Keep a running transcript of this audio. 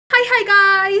Hi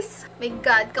guys! My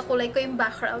God, kakulay ko yung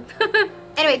background.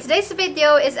 Anyway, today's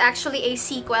video is actually a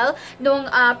sequel nung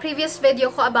previous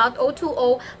video ko about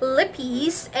O2O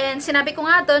lippies. And sinabi ko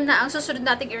nga doon na ang susunod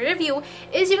nating i-review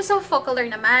is yung sa Focallure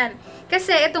naman.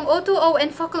 Kasi itong O2O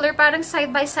and Focallure parang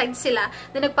side-by-side sila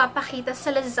na nagpapakita sa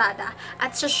Lazada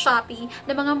at sa Shopee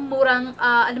na mga murang,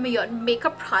 alam mo yun,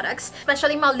 makeup products.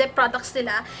 Especially mga lip products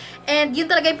nila. And yun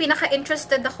talaga yung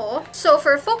pinaka-interested ako. So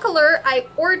for Focallure, I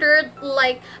ordered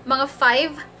like mga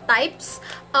 5 types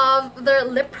of their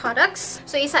lip products.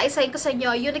 So, isa-isahin ko sa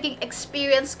inyo yung naging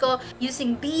experience ko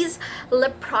using these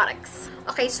lip products.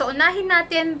 Okay, so unahin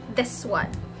natin this one.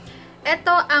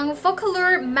 Ito ang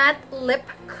Focallure Matte Lip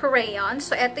Crayon.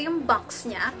 So, ito yung box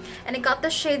niya. And I got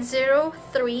the shade 03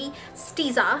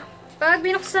 Stiza. Pag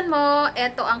binuksan mo,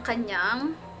 ito ang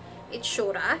kanyang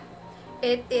itsura.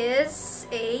 It is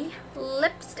a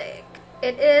lipstick.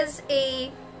 It is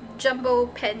a jumbo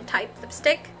pen type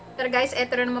lipstick. Pero guys,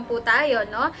 eto na naman po tayo,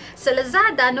 no? Sa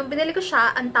Lazada, nung binili ko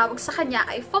siya, ang tawag sa kanya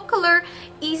ay Focallure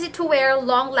Easy to Wear,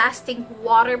 Long-Lasting,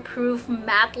 Waterproof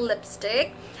Matte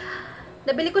Lipstick.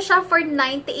 Nabili ko siya for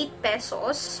 98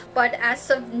 pesos. But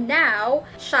as of now,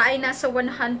 siya ay nasa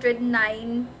 109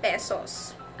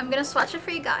 pesos. I'm gonna swatch it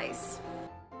for you guys.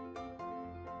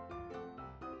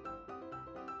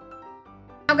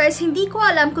 Now guys, hindi ko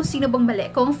alam kung sino bang mali.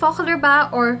 Kung Focallure ba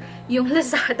or yung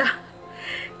Lazada.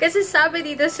 Kasi sabi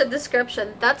dito sa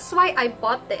description, that's why I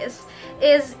bought this,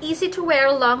 is easy to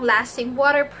wear, long-lasting,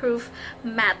 waterproof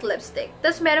matte lipstick.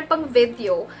 Tapos meron pang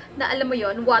video na alam mo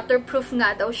yon, waterproof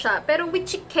nga daw siya. Pero with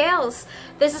chickels,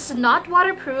 this is not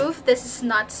waterproof, this is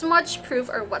not smudge-proof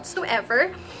or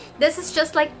whatsoever. This is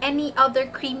just like any other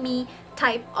creamy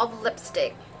type of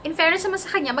lipstick. In fairness naman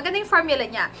sa kanya, maganda yung formula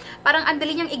niya. Parang ang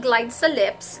dali niyang i-glide sa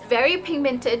lips. Very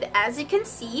pigmented, as you can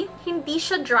see. Hindi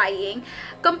siya drying.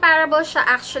 Comparable siya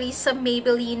actually sa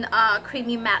Maybelline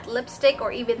Creamy Matte Lipstick or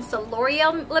even sa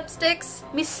L'Oreal lipsticks.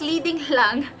 Misleading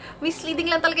lang. Misleading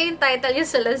lang talaga yung title niya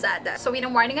sa Lazada. So,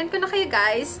 warningan ko na kayo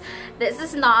guys. This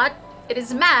is not, it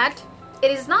is matte. It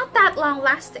is not that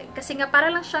long-lasting. Kasi nga para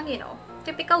lang siyang, you know,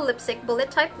 typical lipstick, bullet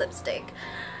type lipstick.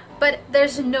 But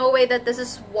there's no way that this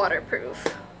is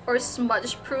waterproof. Or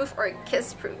smudge proof or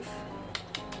kiss proof.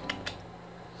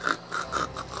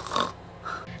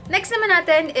 Next naman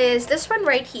natin is this one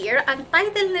right here. Ang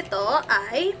title nito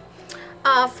ay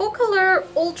Focallure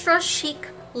Ultra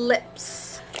Chic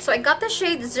Lips. So I got the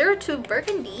shade 02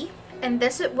 Burgundy. And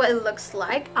this is what it looks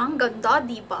like. Ang ganda,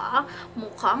 diba?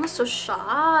 Mukhang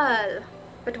sosyal.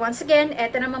 But once again,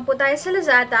 eto naman po tayo sa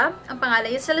Lazada. Ang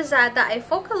pangalan niya sa Lazada ay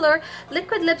Focallure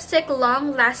Liquid Lipstick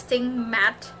Long-Lasting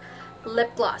Matte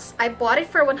Lipgloss. I bought it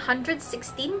for 116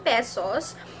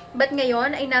 pesos. But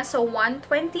ngayon ay nasa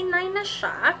 129 na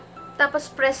siya. Tapos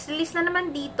press release na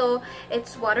naman dito.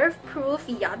 It's waterproof,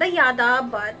 yada yada.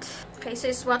 But, okay,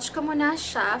 so swatch ko muna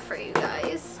siya for you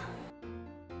guys.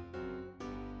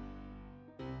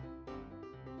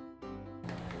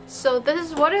 So this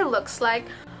is what it looks like.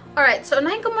 Alright, so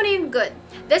unahin ko muna yung good.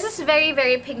 This is very,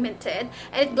 very pigmented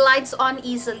and it glides on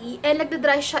easily and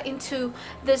nagdadry siya into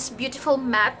this beautiful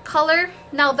matte color.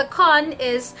 Now, the con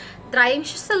is drying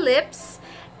siya sa lips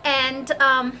and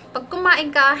pag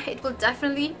kumain ka, it will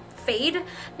definitely fade.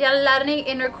 Lalo na yung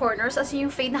inner corners, as in yung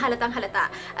fade na halatang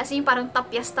halata. As in yung parang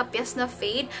tapyas-tapyas na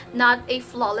fade, not a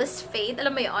flawless fade.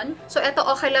 Alam mo yun? So, eto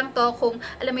okay lang to kung,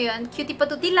 alam mo yun, cutie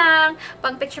patuti lang,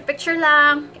 pang picture-picture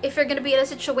lang. If you're gonna be in a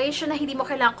situation na hindi mo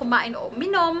kailangan kumain o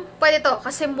minom, pwede to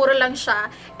kasi mura lang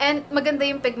siya and maganda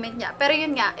yung pigment niya. Pero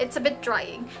yun nga, it's a bit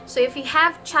drying. So, if you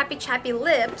have chappy-chappy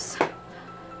lips,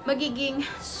 magiging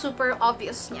super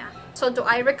obvious niya. So, do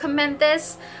I recommend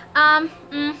this?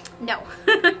 No.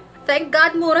 Thank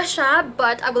God mura siya,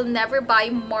 but I will never buy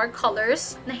more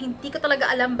colors na hindi ko talaga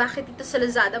alam bakit dito sa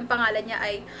Lazada ang pangalan niya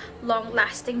ay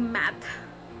long-lasting matte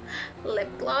lip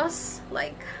gloss.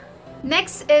 Like,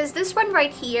 next is this one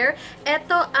right here.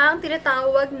 Ito ang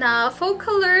tinatawag na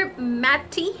Focallure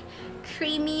Mattee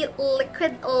Creamy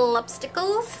Liquid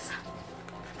Lipsticks.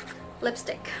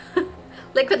 Lipstick.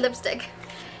 Liquid lipstick.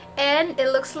 And it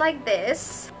looks like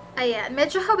this. Ayan,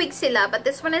 medyo hawig sila, but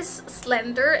this one is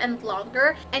slender and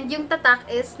longer. And yung tatak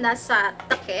is nasa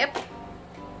takip.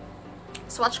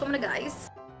 Swatch ko muna, guys.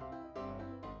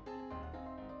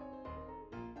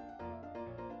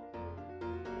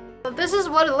 So this is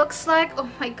what it looks like.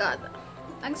 Oh my God.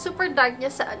 Ang super dark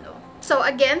niya sa ano. So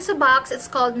again, sa box,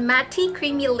 it's called Mattee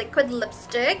Creamy Liquid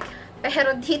Lipstick.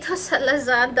 Pero dito sa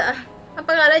Lazada, ang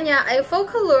pangalan niya ay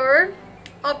Focallure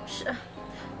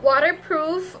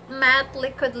Waterproof Matte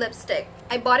Liquid Lipstick.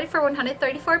 I bought it for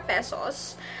 134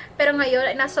 pesos. Pero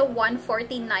ngayon, ay nasa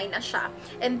 149 na siya.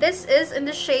 And this is in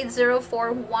the shade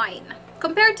 04 Wine.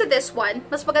 Compared to this one,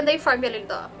 mas maganda yung formula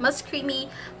nito. Mas creamy,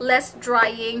 less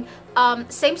drying.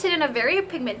 Same sila na very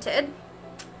pigmented.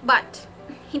 But,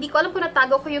 hindi ko alam kung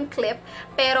natago ko yung clip.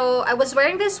 Pero, I was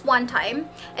wearing this one time.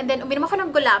 And then, uminom ako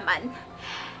ng gulaman.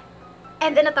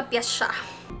 And then, natapyas siya.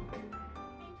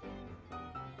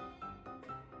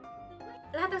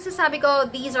 Lahat ng sasabi ko,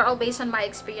 these are all based on my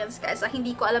experience, guys.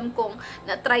 Hindi ko alam kung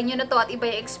na-try nyo na to at iba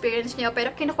yung experience nyo,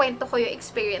 pero kinukwento ko yung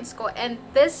experience ko. And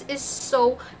this is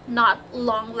so not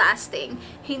long-lasting.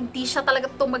 Hindi siya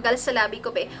talaga tumagal sa labi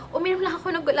ko, be. Uminom lang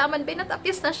ako ng gulaman, be.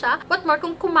 Natapyas na siya. What more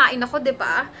kung kumain ako,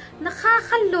 diba?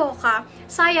 Nakakaloka.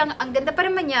 Sayang, ang ganda pa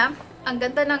rin niya. Ang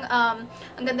ganda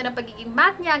ng pagiging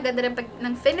matte niya, ang ganda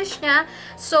ng finish niya.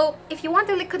 So, if you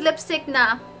want a liquid lipstick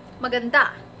na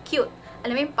maganda, cute,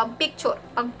 alam mo yung pang-picture,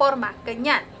 pang-forma,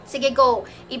 ganyan. Sige, go.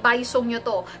 Ibayusong nyo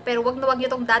to. Pero wag nyo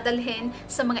tong dadalhin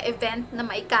sa mga event na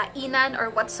may kainan or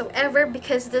whatsoever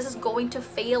because this is going to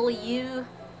fail you.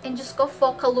 And just go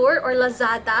Focallure or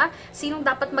Lazada. Sinong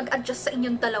dapat mag-adjust sa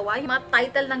inyong dalawa? Yung mga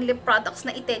title ng lip products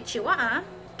na itechiwa, ah.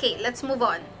 Okay, let's move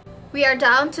on. We are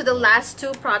down to the last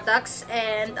two products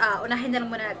and unahin na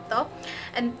lang muna ito.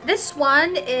 And this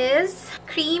one is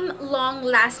Cream Long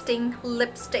Lasting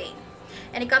Lipstain.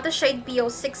 And I got the shade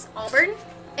BO6 Auburn.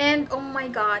 And oh my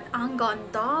god, ang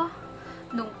ganda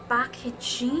nung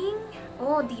packaging.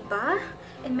 Oh, diba?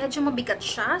 And medyo mabigat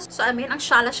siya. So, I mean, ang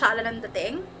shala-shala ng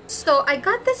dating. So, I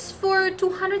got this for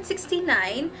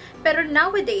 $269. Pero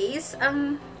nowadays,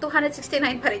 ang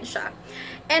 269 pa rin siya.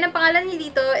 And ang pangalan niya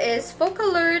dito is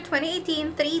Focallure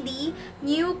 2018 3D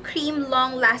New Cream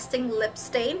Long Lasting Lip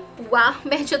Stain. Wow,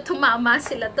 medyo tumama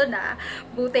sila to na.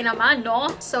 Buti naman,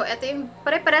 no? So, ito yung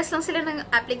pare-pares lang sila ng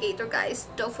applicator, guys.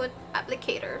 Doe Foot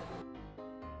applicator.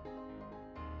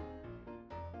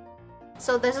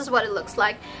 So this is what it looks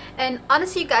like. And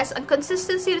honestly, you guys, ang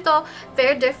consistency nito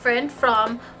very different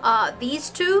from these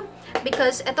two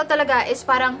because ito talaga is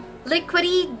parang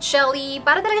liquidy, jelly,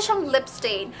 para talaga siyang lip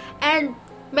stain. And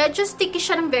medyo sticky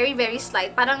siya ng very, very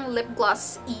slight. Parang lip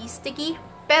gloss-y sticky.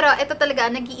 Pero ito talaga,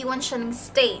 nag-iiwan siya ng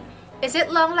stain. Is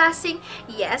it long-lasting?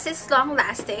 Yes, it's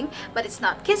long-lasting, but it's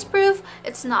not kiss-proof.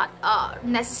 It's not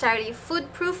necessarily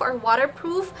food-proof or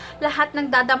waterproof. Lahat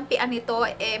ng dadampian nito,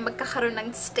 magkakaroon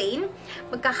ng stain,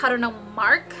 magkakaroon ng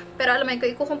mark. Pero alam mo, kung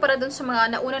ikukumpara dun sa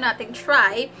mga nauna nating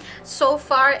try, so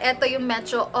far, ito yung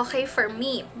medyo okay for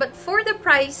me. But for the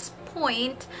price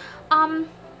point,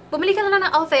 bumili ka lang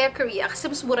ng Althea Korea kasi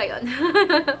mas mura yun.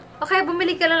 Okay,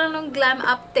 bumili ka lang ng Glam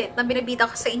Up Tint na binibita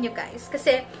ko sa inyo, guys.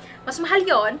 Kasi, mas mahal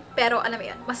yon, pero alam mo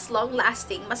yun, mas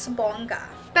long-lasting, mas bongga.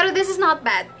 Pero this is not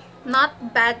bad.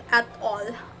 Not bad at all.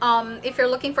 If you're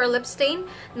looking for a lip stain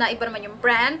na iba naman yung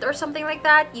brand or something like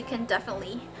that, you can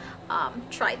definitely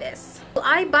try this. Will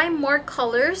I buy more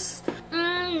colors?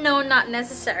 No, not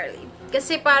necessarily.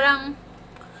 Kasi parang,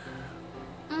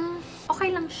 okay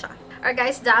lang siya. Alright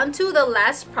guys, down to the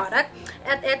last product.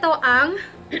 At ito ang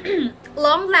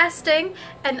long-lasting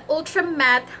and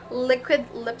ultra-matte liquid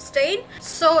lip stain.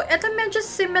 So, ito medyo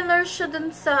similar siya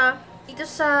dun sa, dito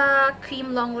sa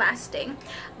cream long-lasting.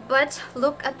 But,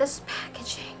 look at this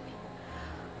packaging.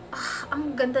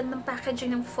 Ang ganda ng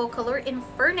packaging ng Focallure in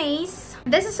Furnace.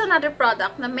 This is another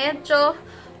product na medyo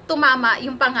tumama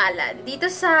yung pangalan.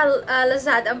 Dito sa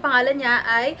Lazada, ang pangalan niya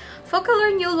ay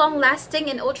Focallure New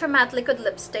Long-Lasting and Ultra-Matte Liquid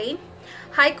Lip Stain.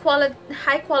 High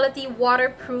quality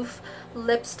waterproof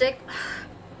lipstick.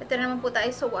 Ito naman po tayo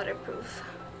sa waterproof.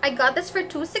 I got this for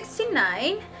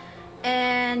 $269.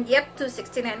 And yep,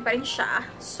 $269 pa rin siya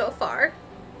so far.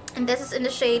 And this is in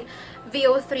the shade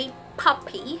VO3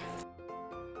 Puppy.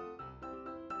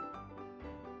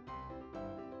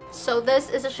 So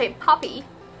this is the shade Puppy.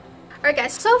 Alright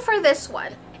guys, so for this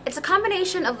one, it's a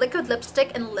combination of liquid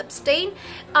lipstick and lip stain.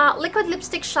 Liquid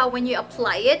lipstick siya when you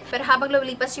apply it, pero habang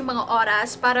lumilipas yung mga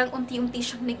oras, parang unti-unti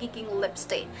siyang nagiging lip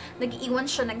stain. Nag-iiwan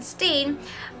siya ng stain,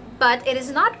 but it is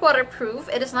not waterproof,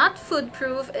 it is not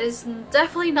food-proof, it is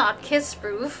definitely not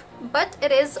kiss-proof, but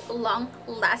it is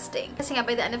long-lasting. Kasi nga,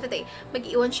 by the end of the day,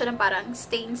 mag-iiwan siya ng parang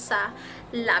stain sa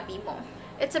labi mo.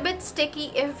 It's a bit sticky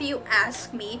if you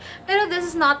ask me, pero this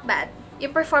is not bad.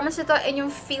 Yung performance nito and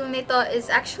yung feel nito is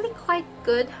actually quite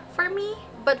good for me.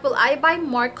 But will I buy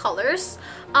more colors?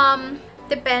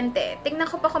 Depende. Tingnan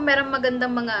ko pa kung meron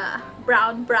magandang mga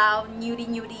brown,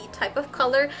 nudie type of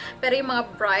color. Pero yung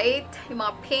mga bright, yung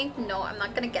mga pink, no, I'm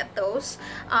not gonna get those.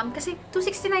 Kasi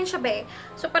 $269 siya, be.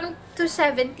 So, parang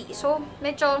 $270. So,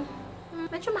 medyo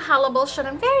medyo mahalable siya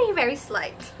ng very, very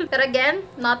slight. But again,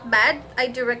 not bad. I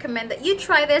do recommend that you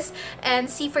try this and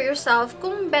see for yourself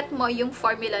kung bet mo yung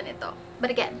formula nito. But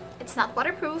again, it's not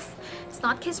waterproof, it's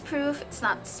not kiss-proof, it's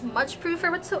not smudge-proof or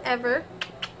whatsoever.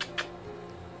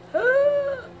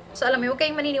 So alam mo, huwag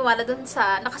kayong maniniwala dun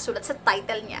sa nakasulat sa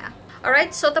title niya.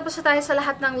 Alright, so tapos na tayo sa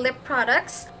lahat ng lip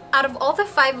products. Out of all the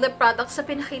 5 lip products na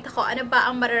pinakita ko, ano ba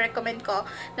ang marirecommend ko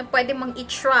na pwede mong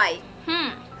i-try?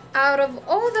 Out of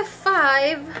all the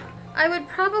 5, I would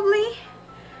probably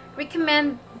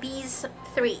recommend these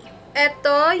 3.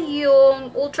 Ito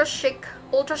yung Ultra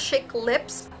Chic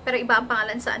Lips. Pero iba ang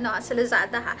pangalan sa sa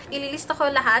Lazada ha. Ililista ko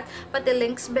lahat, pati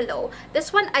links below.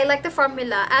 This one, I like the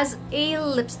formula as a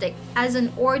lipstick, as an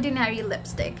ordinary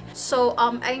lipstick. So,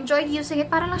 I enjoyed using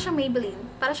it. Para lang siyang Maybelline.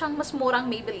 Para siyang mas murang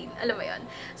Maybelline. Alam mo yun.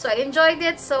 So, I enjoyed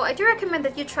it. So, I do recommend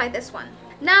that you try this one.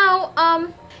 Now,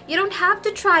 you don't have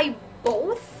to try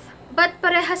both. But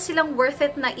parehas silang worth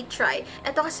it na i-try.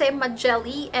 Ito kasi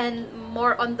ma-jelly and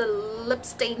more on the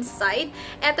Lipstain side.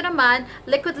 Ito naman,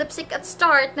 liquid lipstick at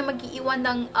start na mag-iiwan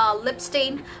ng lip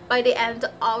stain by the end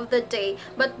of the day.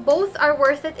 But both are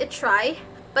worth it i-try,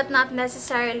 but not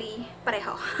necessarily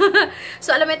pareho.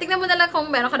 So, alam mo, tingnan mo na lang kung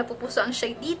meron ka napupuso ang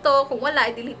shade dito. Kung wala,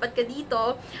 dilipat ka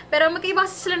dito. Pero magkaiba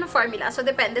kasi sila ng formula. So,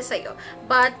 depende sa'yo.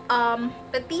 But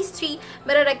these 3,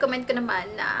 recommend ko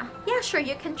naman na, yeah, sure,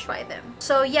 you can try them.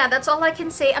 So, yeah, that's all I can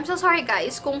say. I'm so sorry,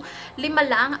 guys, kung 5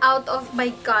 lang out of,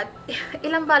 my God,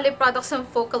 ilang ba lip products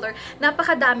ng Focallure.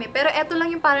 Napakadami. Pero eto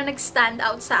lang yung parang nag-stand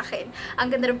out sa akin.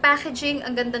 Ang ganda ng packaging,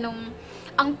 ang ganda nung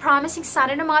ang promising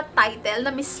sana ng mga title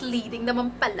na misleading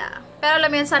naman pala. Pero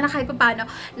alam mo yun, sana kahit paano,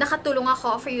 nakatulong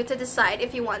ako for you to decide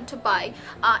if you want to buy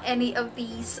any of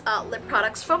these lip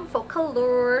products from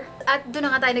Focallure. At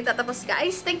doon na nga tayo nagtatapos,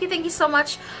 guys. Thank you so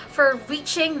much for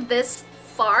reaching this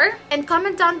far. And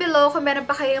comment down below kung meron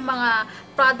pa kayong mga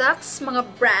products, mga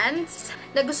brands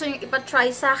na gusto nyo ipa-try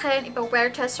sa akin,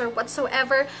 ipa-wear test or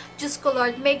whatsoever. Diyos ko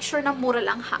Lord, make sure na mura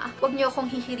lang ha. Huwag nyo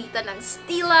akong hihiritan ng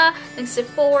Stila, ng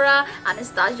Sephora,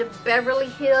 Anastasia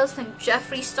Beverly Hills, ng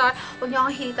Jeffree Star. Huwag nyo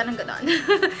akong hihiritan ng ganon.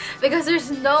 Because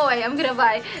there's no way I'm gonna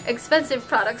buy expensive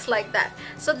products like that.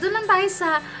 So, doon lang tayo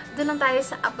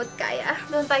sa abot kaya.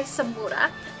 Doon tayo sa mura.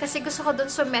 Kasi gusto ko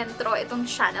doon sumentro itong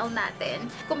channel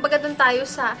natin. Kumbaga doon tayo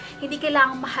sa hindi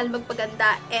kailangang mahal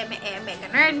magpaganda, eme-eme,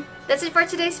 ganun. That's it for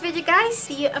today's video, guys.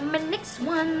 See you on my next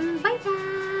one.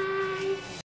 Bye-bye!